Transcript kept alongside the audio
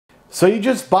So you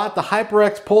just bought the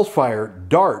Hyperx Pulsefire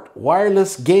Dart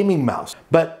wireless gaming mouse,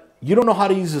 but you don't know how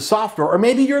to use the software, or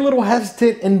maybe you're a little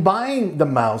hesitant in buying the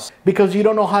mouse because you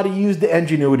don't know how to use the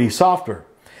nGenuity software.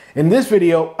 In this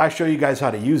video, I show you guys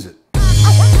how to use it.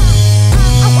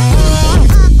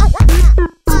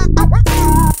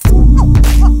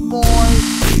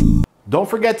 Don't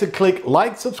forget to click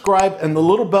like, subscribe, and the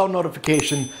little bell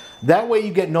notification. That way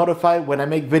you get notified when I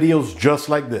make videos just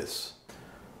like this.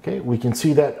 Okay, we can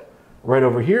see that right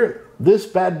over here. This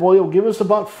bad boy will give us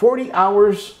about 40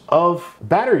 hours of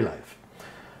battery life.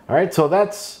 All right, so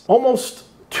that's almost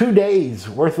 2 days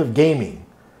worth of gaming.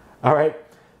 All right,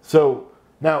 so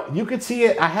now you can see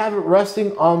it. I have it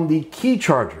resting on the key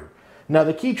charger. Now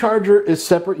the key charger is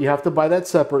separate. You have to buy that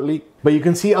separately, but you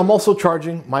can see I'm also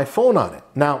charging my phone on it.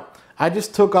 Now, I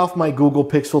just took off my Google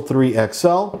Pixel 3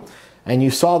 XL and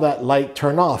you saw that light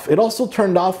turn off. It also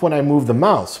turned off when I moved the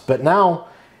mouse, but now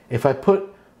if I put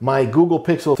my Google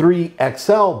Pixel 3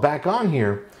 XL back on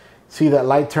here, see that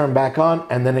light turn back on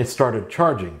and then it started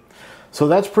charging. So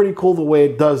that's pretty cool the way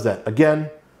it does that.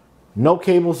 Again, no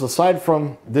cables aside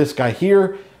from this guy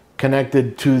here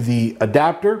connected to the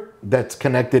adapter that's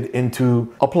connected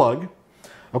into a plug.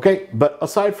 Okay, but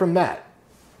aside from that,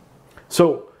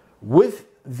 so with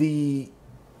the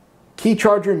key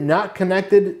charger not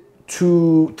connected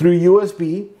through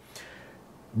USB,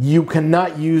 you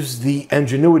cannot use the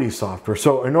nGenuity software.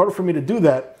 So in order for me to do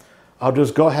that, I'll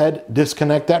just go ahead,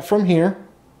 disconnect that from here.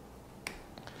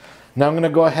 Now I'm going to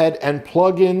go ahead and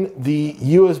plug in the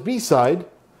USB side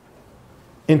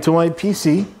into my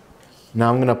PC. Now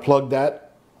I'm going to plug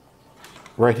that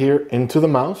right here into the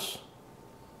mouse.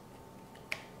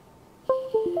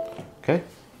 Okay.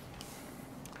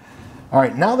 All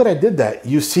right, now that I did that,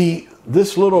 you see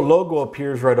this little logo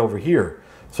appears right over here.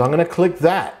 So I'm going to click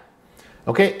that.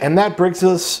 Okay, and that brings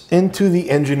us into the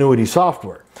nGenuity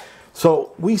software.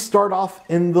 So we start off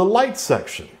in the light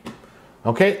section.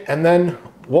 Okay, and then,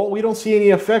 well, we don't see any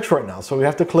effects right now. So we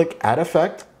have to click Add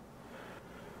Effect.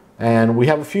 And we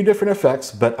have a few different effects,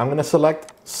 but I'm going to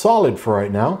select Solid for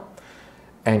right now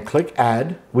and click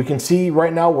Add. We can see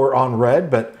right now we're on red,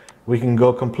 but we can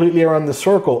go completely around the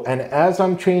circle. And as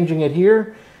I'm changing it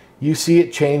here, you see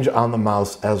it change on the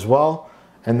mouse as well.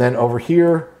 And then over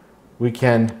here, we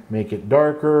can make it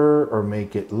darker or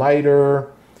make it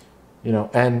lighter, you know,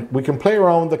 and we can play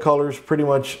around with the colors pretty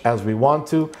much as we want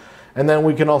to. And then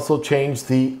we can also change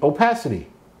the opacity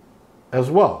as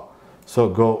well. So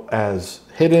go as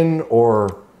hidden,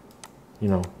 or, you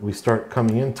know, we start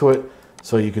coming into it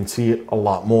so you can see it a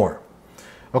lot more.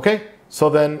 Okay,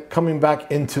 so then coming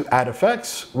back into Add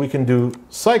Effects, we can do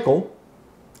Cycle.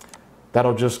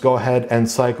 That'll just go ahead and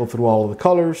cycle through all of the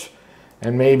colors,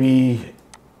 and maybe,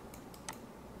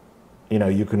 you know,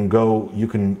 you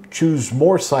can choose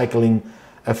more cycling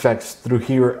effects through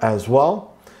here as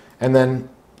well, and then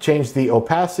change the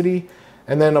opacity,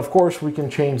 and then of course we can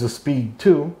change the speed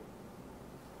too.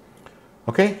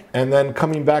 Okay, and then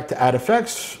coming back to Add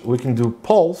Effects, we can do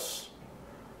Pulse.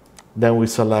 Then we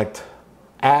select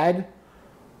Add,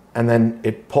 and then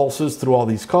it pulses through all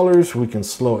these colors. We can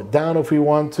slow it down if we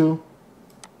want to,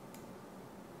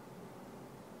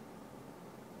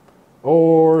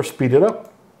 or speed it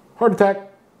up. Heart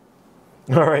attack.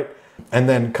 All right, and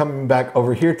then coming back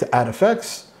over here to Add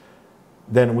Effects,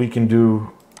 then we can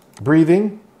do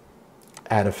Breathing,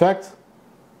 Add Effect,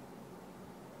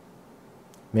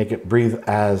 make it breathe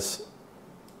as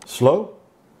slow,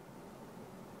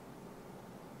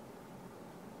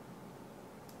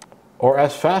 or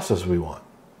as fast as we want.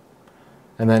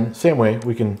 And then same way,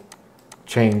 we can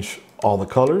change all the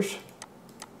colors.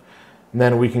 And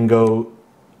then we can go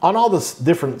on all the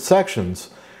different sections.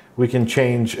 We can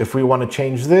change, if we want to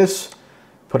change this,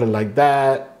 put it like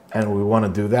that, and we want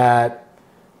to do that.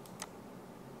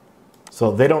 So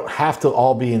they don't have to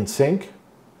all be in sync.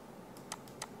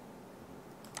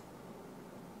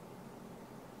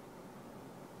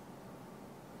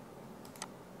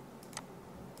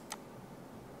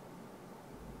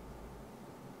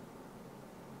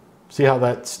 See how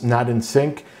that's not in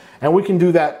sync? And we can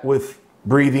do that with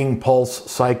Breathing,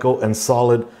 Pulse, Cycle, and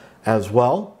Solid as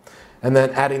well. And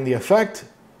then adding the effect,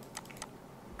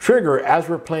 trigger, as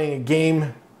we're playing a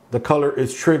game, the color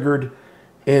is triggered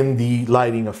in the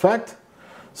lighting effect.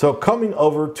 So coming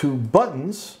over to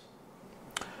buttons,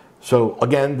 so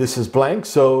again, this is blank.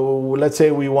 So let's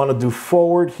say we want to do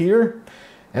forward here,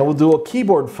 and we'll do a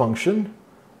keyboard function.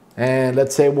 And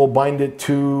let's say we'll bind it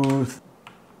to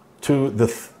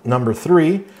the number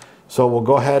 3. So we'll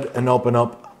go ahead and open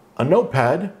up a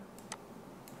notepad.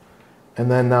 And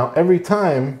then now every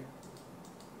time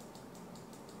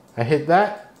I hit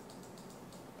that,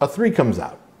 a 3 comes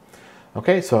out.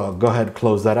 Okay, so I'll go ahead and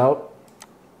close that out.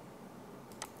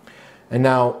 And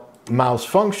now mouse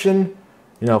function,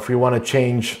 you know, if we want to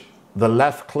change the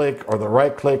left click or the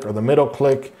right click or the middle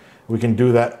click, we can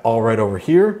do that all right over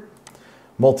here.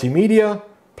 Multimedia,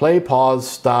 play, pause,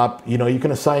 stop. You know, you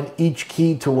can assign each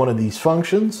key to one of these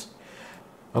functions.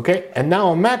 Okay, and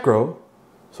now a macro.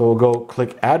 So we'll go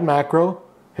click add macro,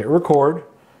 hit record.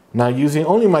 Now using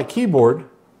only my keyboard,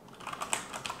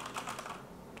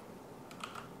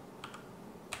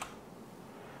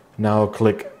 now I'll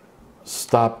click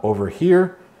stop over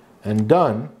here and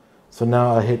done. So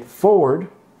now I hit forward.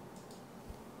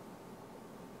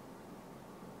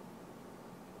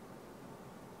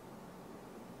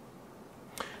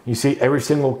 You see every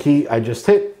single key I just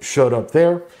hit showed up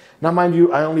there. Now mind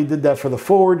you, I only did that for the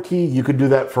forward key. You could do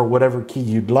that for whatever key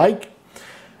you'd like.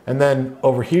 And then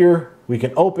over here, we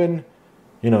can open,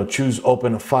 you know, choose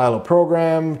open a file, a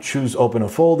program, choose open a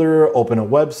folder, open a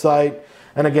website,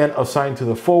 and again, assign to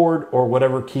the forward or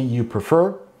whatever key you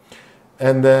prefer.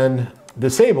 And then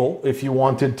disable if you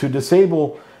wanted to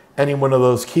disable any one of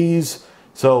those keys.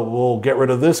 So we'll get rid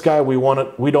of this guy. We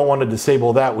don't want to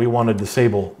disable that. We want to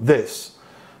disable this.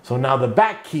 So now the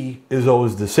back key is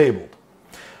always disabled.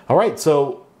 All right,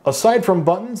 so aside from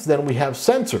buttons, then we have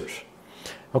sensors.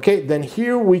 Okay, then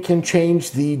here we can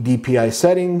change the DPI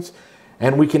settings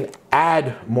and we can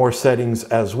add more settings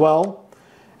as well.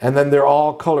 And then they're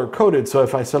all color coded. So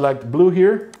if I select blue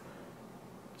here,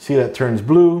 see that turns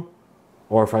blue.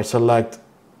 Or if I select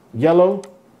yellow,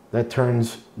 that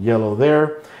turns yellow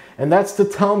there. And that's to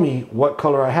tell me what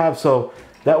color I have. So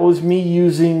that was me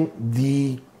using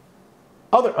the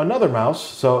another mouse.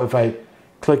 So if I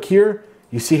click here,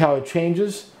 you see how it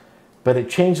changes, but it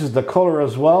changes the color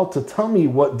as well to tell me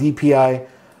what DPI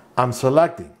I'm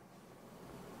selecting.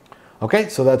 Okay,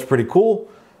 so that's pretty cool.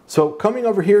 So coming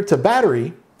over here to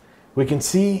battery, we can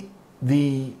see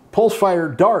the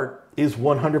Pulsefire Dart is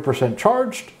 100%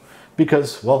 charged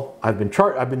because, well, I've been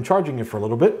charging it for a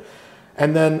little bit.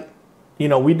 And then, you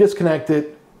know, we disconnect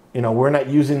it, you know, we're not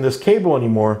using this cable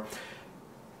anymore.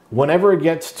 Whenever it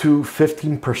gets to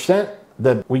 15%,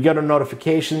 that we get a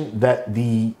notification that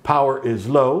the power is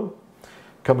low.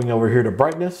 Coming over here to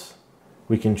brightness,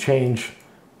 we can change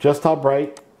just how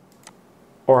bright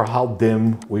or how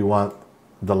dim we want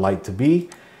the light to be.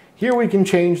 Here we can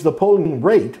change the polling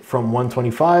rate from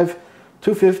 125,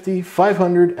 250,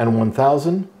 500, and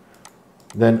 1000.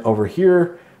 Then over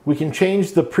here, we can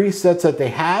change the presets that they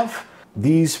have.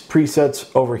 These presets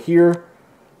over here.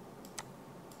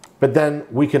 But then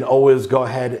we can always go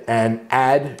ahead and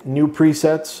add new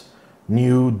presets,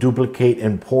 new, duplicate,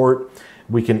 import.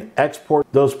 We can export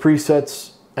those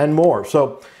presets and more.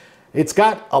 So it's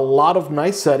got a lot of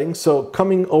nice settings. So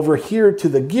coming over here to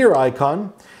the gear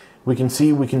icon, we can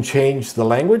see we can change the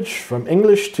language from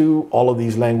English to all of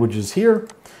these languages here.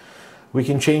 We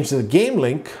can change the game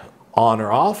link on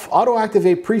or off, auto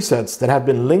activate presets that have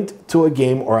been linked to a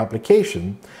game or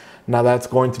application. Now that's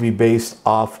going to be based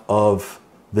off of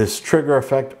this trigger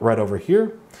effect right over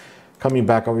here. Coming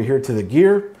back over here to the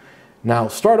gear. Now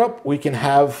startup, we can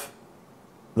have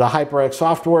the Hyperx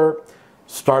software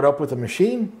start up with a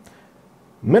machine,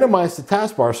 minimize the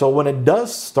taskbar. So when it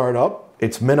does start up,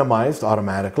 it's minimized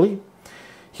automatically.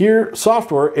 Here,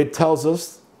 software, it tells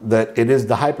us that it is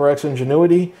the Hyperx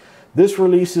nGenuity. This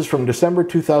release is from December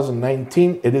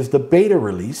 2019. It is the beta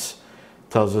release.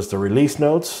 Tells us the release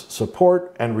notes,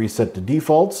 support, and reset the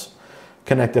defaults.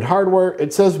 Connected hardware,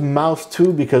 it says mouse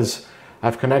 2 because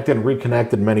I've connected and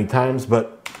reconnected many times,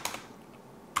 but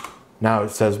now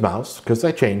it says mouse because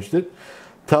I changed it.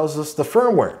 Tells us the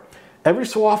firmware. Every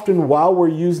so often while we're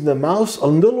using the mouse, a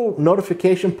little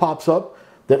notification pops up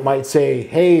that might say,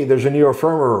 hey, there's a newer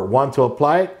firmware, want to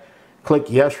apply it? Click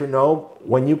yes or no.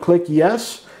 When you click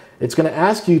yes, it's going to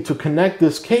ask you to connect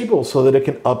this cable so that it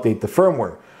can update the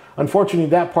firmware. Unfortunately,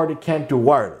 that part it can't do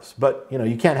wireless, but you know,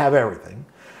 you can't have everything.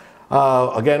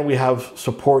 Again, we have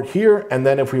support here, and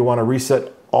then if we want to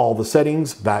reset all the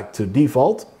settings back to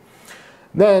default,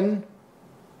 then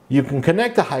you can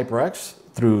connect to Hyperx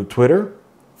through Twitter,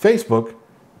 Facebook,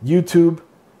 YouTube,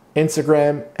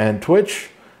 Instagram, and Twitch,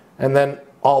 and then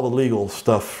all the legal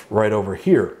stuff right over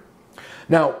here.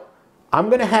 Now, I'm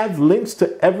going to have links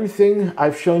to everything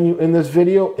I've shown you in this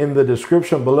video in the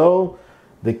description below.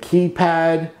 The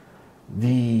keypad,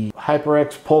 the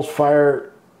Hyperx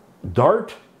Pulsefire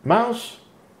Dart mouse,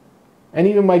 and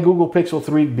even my Google Pixel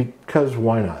 3, because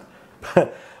why not?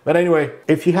 But anyway,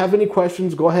 if you have any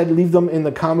questions, go ahead and leave them in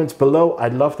the comments below.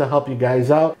 I'd love to help you guys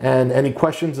out. And any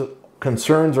questions,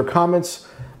 concerns, or comments,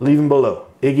 leave them below.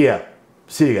 Iggy out.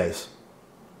 See you guys.